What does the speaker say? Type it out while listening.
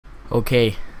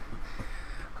Okay,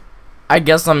 I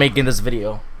guess I'm making this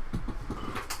video.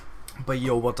 But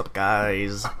yo, what's up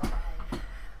guys?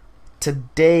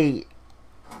 Today,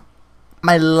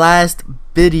 my last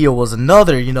video was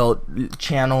another,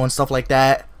 channel and stuff like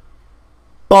that.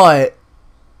 But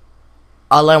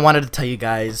all I wanted to tell you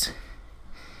guys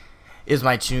is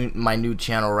my new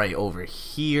channel right over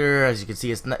here. As you can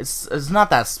see, it's not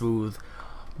that smooth,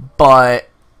 but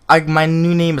my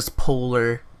new name is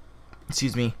Polar.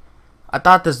 Excuse me. I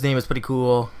thought this name was pretty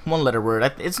cool. One letter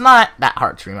word. It's not that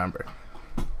hard to remember,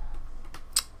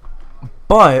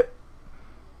 but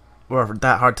or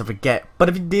that hard to forget. But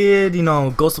if you did,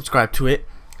 go subscribe to it.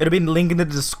 It'll be linked in the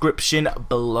description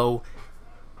below.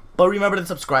 But remember to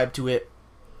subscribe to it.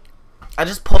 I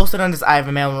just posted on this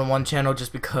Ivan Man 1 channel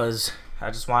just because I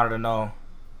just wanted to know.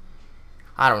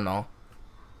 I don't know.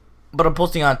 But I'm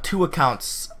posting on 2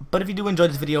 accounts. But if you do enjoy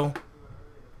this video,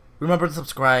 remember to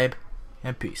subscribe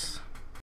and peace.